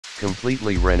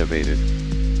Completely renovated.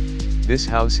 This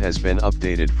house has been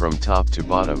updated from top to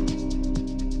bottom.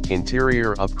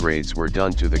 Interior upgrades were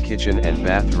done to the kitchen and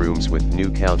bathrooms with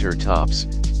new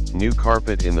countertops, new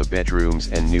carpet in the bedrooms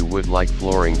and new wood-like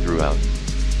flooring throughout.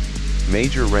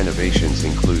 Major renovations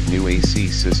include new AC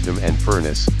system and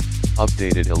furnace,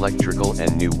 updated electrical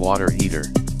and new water heater.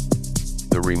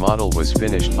 The remodel was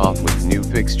finished off with new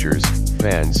fixtures,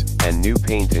 fans, and new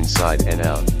paint inside and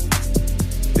out.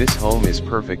 This home is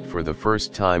perfect for the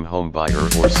first-time home buyer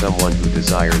or someone who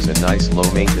desires a nice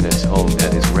low-maintenance home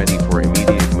that is ready for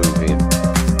immediate move-in.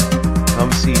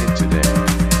 Come see it today.